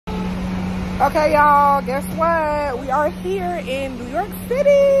Okay, y'all, guess what? We are here in New York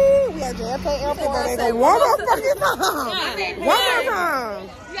City. We at JFK Airport. One more fucking time. One more time.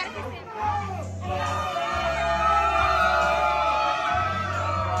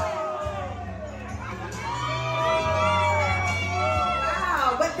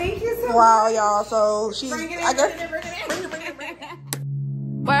 Wow, but thank you so much. Wow, y'all. So she's, I guess.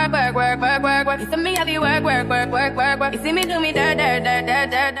 Work, work, work, work, work, work. You see me have you work, work, work, work, work, work. You see me do me da da da da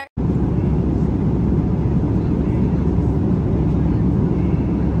da da.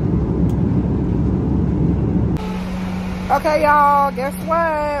 Okay, y'all, guess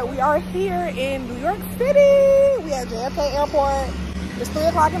what? We are here in New York City. We at JFK Airport. It's 3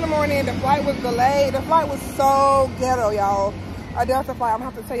 o'clock in the morning. The flight was delayed. The flight was so ghetto, y'all. A Delta flight. I'm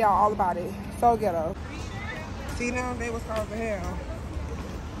gonna have to tell y'all all about it. So ghetto. See them? They was causing hell.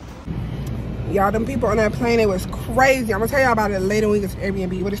 Y'all, them people on that plane, it was crazy. I'm gonna tell y'all about it later when we get to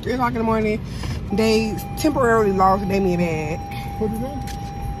Airbnb. But it's 3 o'clock in the morning. They temporarily lost Damien bag. What is that?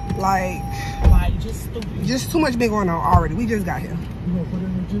 Like, just stupid. Just too much been going on already. We just got here. You gonna put it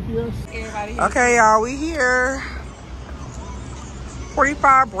in the GPS? Everybody here. Okay, y'all, we here.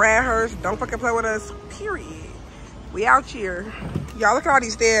 45 Bradhurst. Don't fucking play with us, period. We out here. Y'all look at all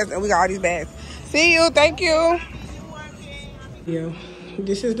these stairs and we got all these bags. See you, thank you. Yeah,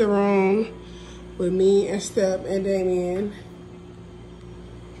 this is the room with me and Steph and Damien.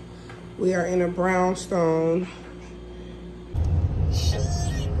 We are in a brownstone.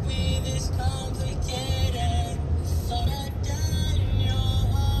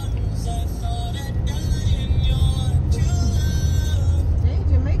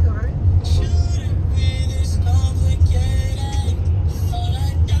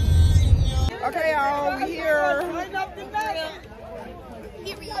 Okay, y'all, we here.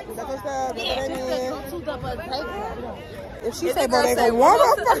 If she say Bodega one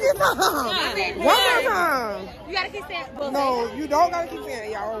more fucking time. One more time. You gotta keep saying Bodega. No, you don't gotta keep saying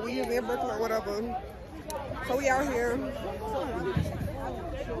it, y'all. We in Brooklyn or whatever. So we out here.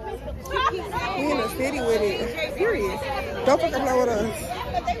 We in the city with it. Period. Don't fucking play with us.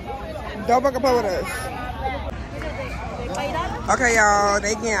 Don't fucking play with us. Okay, y'all,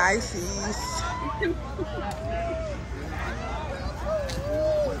 they getting ices.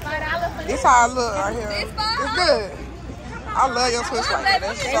 This how I look right here. It's good. I love your twist like that.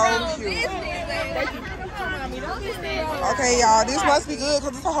 That's so cute. Okay, y'all, this must be good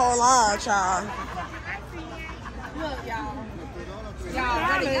because it's a whole line, child. Look, y'all. Y'all,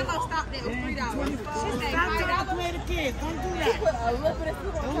 ready? Y'all gonna stop that with $3. She said $5. Play the kids. Don't do that. She put a little bit of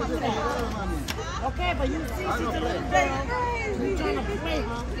food on top of that. Okay, but you see, she's a little girl. You're trying to play,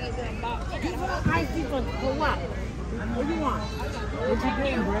 huh? You want icy for what? What do you want? What you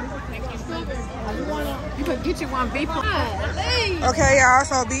paying, bro? You could get you one beef. Okay, y'all,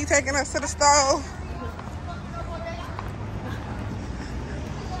 so B taking us to the stove.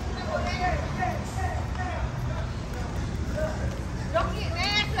 Don't get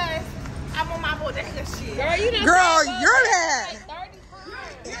mad, cuz I'm on my Bodega shit. Girl, you're mad.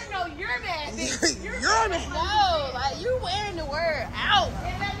 You're mad, bitch. You're mad. No, like, you wearing the word out.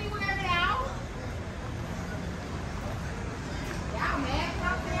 They let me wear it out. Y'all mad?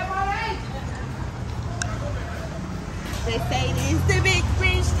 They say this the big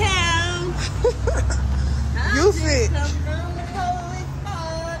French town. You fit.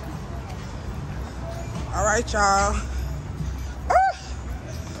 All right, y'all.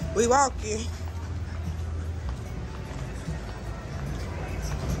 We walking.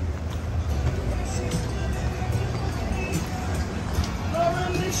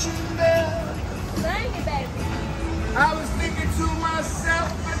 Bring it back. I was thinking to myself,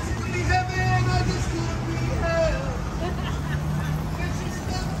 I could be heaven, I just couldn't be hell.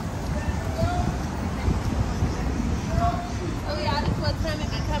 Oh yeah, this was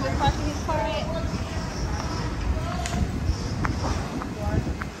coming parking his car at.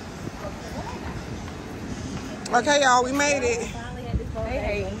 Okay, y'all, we made it. They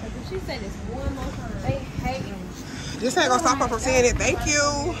hate. She said this one more time. They hate. This ain't gonna stop her from saying it. Thank you.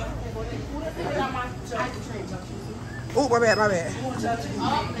 Oh, my bad, my bad. You want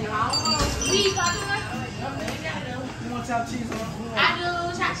chopped cheese on? I do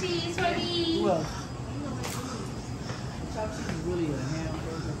chopped cheese for me. Well, chopped cheese is really a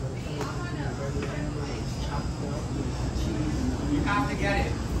hamburger, but it's a regular hamburger. It's chopped up with cheese. You have to get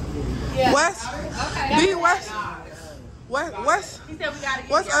it. Yeah. What's? Okay. Do you what's? What's? He said we gotta get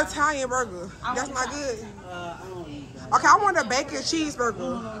What's Italian burger? That's not good. I don't eat that. Okay, I want a bacon cheeseburger.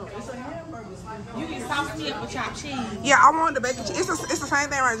 No, it's a hamburger. You can sauce me up with chopped cheese. Yeah, I want the bacon cheese. It's the same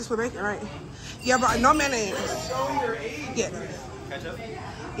thing, right? Just with bacon, right? Yeah, but no mayonnaise. Yeah. Ketchup?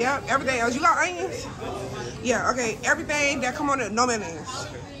 Yep, everything else. You got onions? Yeah, okay. Everything that come on it, no mayonnaise.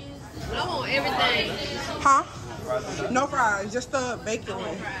 I want everything. Huh? No fries, just the bacon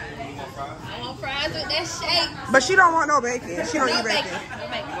one. I want fries with that shake. But she don't want no bacon. She don't eat bacon. No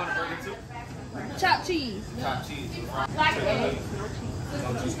bacon. Chopped cheese. Chopped cheese. Like that.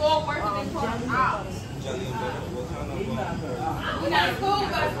 It's more worth than $20. We got a food,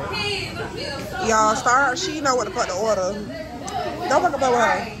 but kids. Y'all, Star, she know what to put the order. Don't fuck about with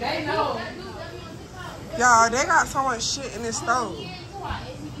her. They know. Y'all, they got so much shit in this stove.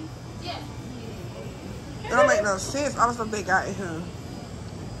 It don't make no sense. All the stuff they got in here.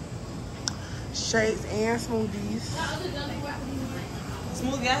 Shakes and smoothies.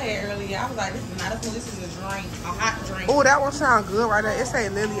 Smoothie I had earlier, I was like, this is not a smoothie, this is a drink, a hot drink. Oh, that one sound good right there. It say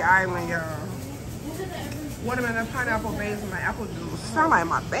Lily Island, y'all. Watermelon, pineapple, basil, and apple juice. Sound like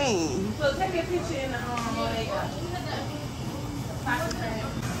my thing. So take me a picture in the Bodega.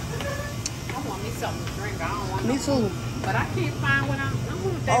 I want me something to drink. I don't want Me too. But I can't find what I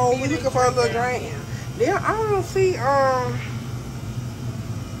want. That Oh, we looking for a little drink. Yeah, I don't see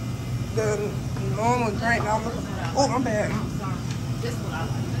the normal drink. I'm looking for. Oh, I'm bad. This one I like.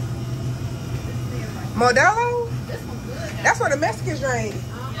 Modelo? This one good. That's what the Mexicans drink. It's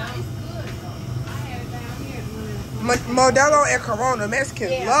good. I had it down here. Modelo and Corona.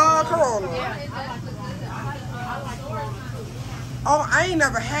 Mexicans love Corona. Yeah, I like Corona. Oh, I ain't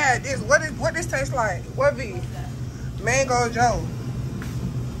never had this. What this taste like? What be? Mango Joe.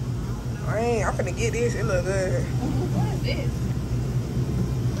 I'm finna get this. It look good. What is this?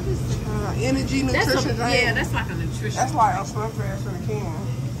 Energy nutrition drink. Yeah, that's like a nutrition. That's like a Slim Fast in a can.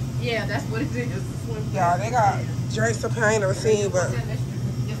 Yeah, that's what it is. Yeah, they got drinks up here I ain't never seen, but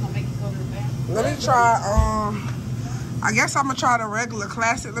Just gonna make you go to the bathroom. let me try. I guess I'm gonna try the regular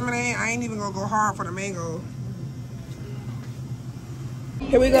classic lemonade. I ain't even gonna go hard for the mango.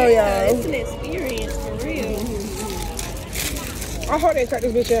 Here we go, y'all. It's an experience for real. I hope they cut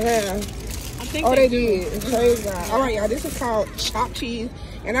this bitch in half. I think Oh, they did. Praise God. All right, y'all. This is called chopped cheese.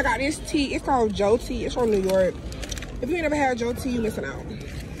 And I got this tea. It's called Joe Tea. It's from New York. If you ain't never had Joe Tea, you missing out.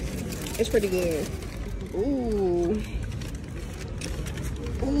 It's pretty good. Ooh.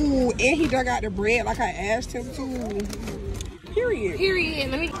 Ooh. And he dug out the bread like I asked him to. Period.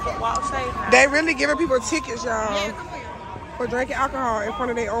 Let me They really giving people tickets, y'all, for drinking alcohol in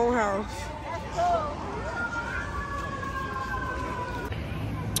front of their own house.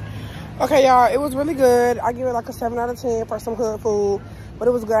 Okay, y'all, it was really good. I give it like a 7 out of 10 for some hood food. But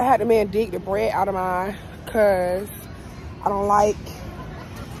it was good. I had the man dig the bread out of mine because I don't like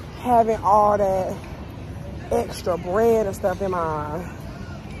having all that extra bread and stuff in mine.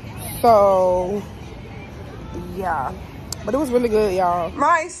 So, yeah. But it was really good, y'all.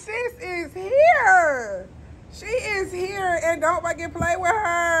 My sis is here. She is here, and don't fucking play with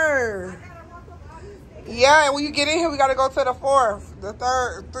her. Yeah, and when you get in here, we got to go to the 4th, the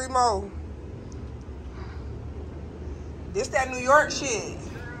 3rd, 3 more. This that New York shit.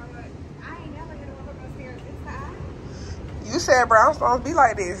 You said brownstones be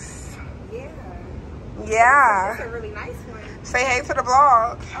like this. Yeah. Yeah. It's a really nice one. Say hey to the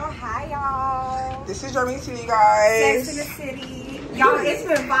vlog. Oh, hi, y'all. This is Jeremy to you guys. Sex in the City. Y'all, it's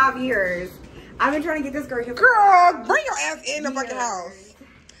been 5 years. I've been trying to get this girl here. Girl, bring your ass in the fucking house.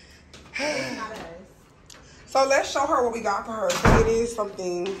 It's not us. So let's show her what we got for her. So it is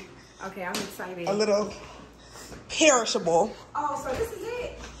something Okay, I'm excited. a little perishable. Oh, so this is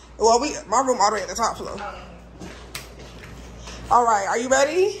it? Well, my room all the way at the top floor. All right, are you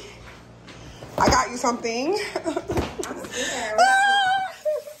ready? I got you something. I'm scared.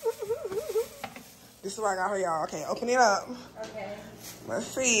 This is what I got her, y'all. Okay, open it up. Okay. Let's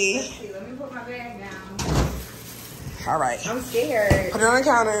see. Let me put my bag down. All right. I'm scared. Put it on the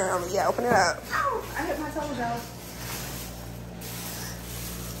counter. Yeah, open it up. Ow, I hit my toe though.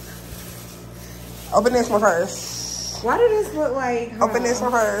 Open this one first. Why did this look like? Open this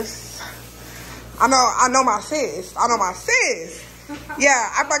one first. I know my sis. I know my sis. Yeah,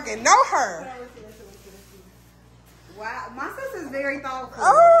 I fucking know her. Wow, my sis is very thoughtful.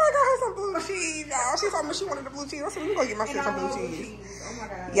 Oh, I got her some blue cheese, y'all. She told me she wanted the blue cheese. I said, let me go get my sis some blue cheese. Oh my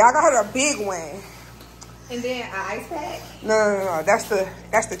god. Yeah, I got her the big one. And then an ice pack. No. That's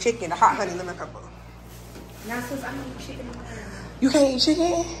the chicken, the hot honey lemon pepper. Now, sis, I don't eat chicken no more. You can't eat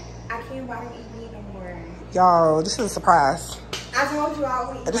chicken? I can't. Why don't eat meat no more? Y'all, this is a surprise. I told you I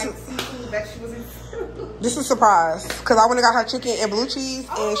only eat This like is- seafood, vegetables, and fruit. This is a surprise. Because I went and got her chicken and blue cheese,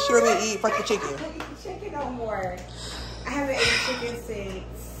 and she didn't eat fucking I chicken. don't eat chicken no more. I haven't ate chicken since.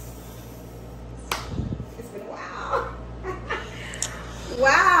 It's been a while.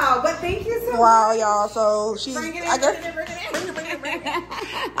 Wow, but thank you so much. Wow, y'all. So she's, Bring it in, I guess, bring it in.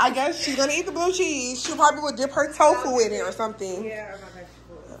 I guess she's gonna eat the blue cheese. She probably would dip her tofu in it or something. Yeah, my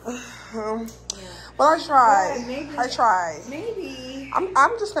vegetables. Well, I tried. Yeah, maybe. I tried. Maybe.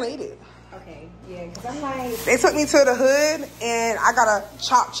 I'm just gonna eat it. Okay, yeah, because I'm like... They took me to the hood and I got a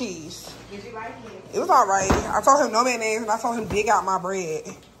chopped cheese. Did you like it? It was all right. I told him no mayonnaise and I told him dig out my bread.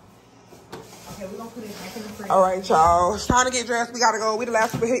 Okay, we're gonna put it back in the fridge. All right, y'all. It's time to get dressed. We gotta go. We the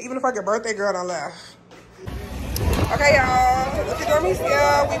last people here. Even the fucking birthday girl done left. Okay, y'all. Look at Dormy's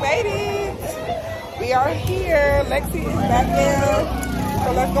here. We made it. We are here. Lexi is back there.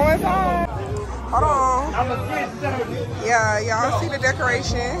 So let's go inside. Hold on. Yeah, y'all see the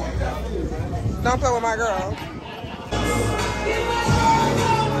decoration. Don't play with my girl.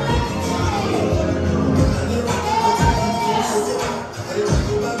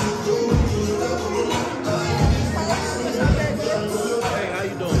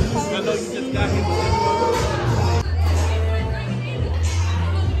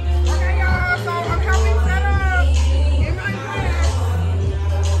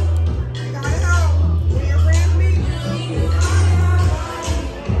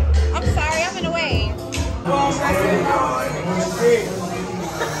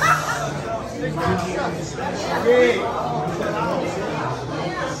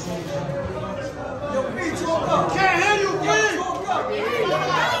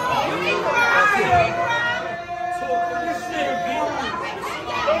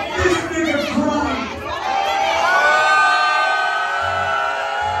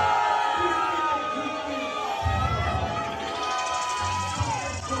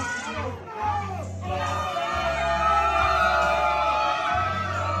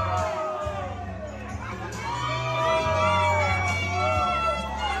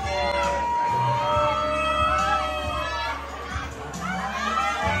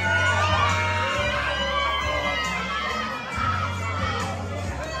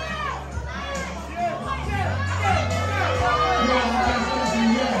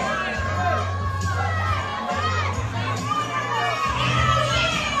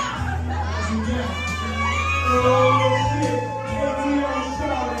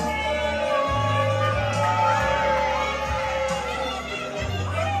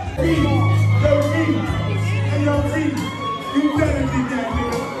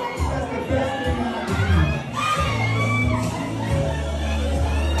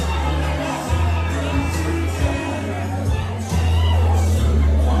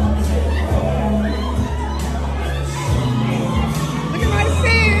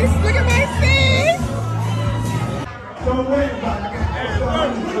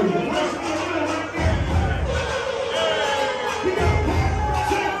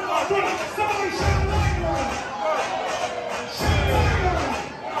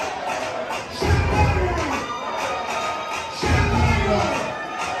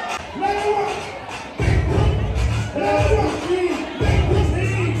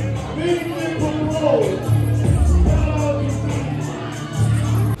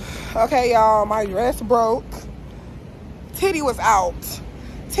 Okay, y'all, my dress broke. Titty was out.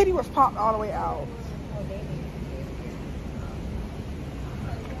 Titty was popped all the way out.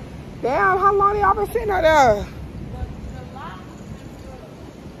 Damn, how long y'all been sitting out there?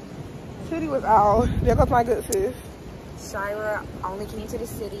 Titty was out. There goes my good sis. Shira only came to the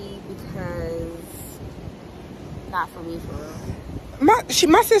city because... Not for me, for real. My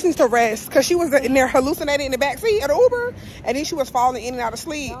sis needs to rest because she was in there hallucinating in the back seat of the Uber, and then she was falling in and out of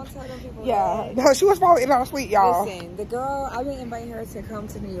sleep. Don't tell them people Yeah, no, she was falling in and out of sleep, y'all. Listen, the girl, I've been inviting her to come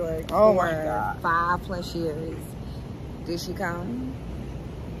to New York Oh for my God. 5+ years. Did she come?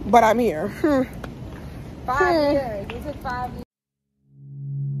 But I'm here. 5 years. It took 5 years.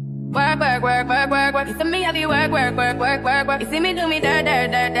 Work, work, work, work, work, work. You see me have you work, work, work, work, work, work. You see me do me da da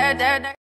da da da da.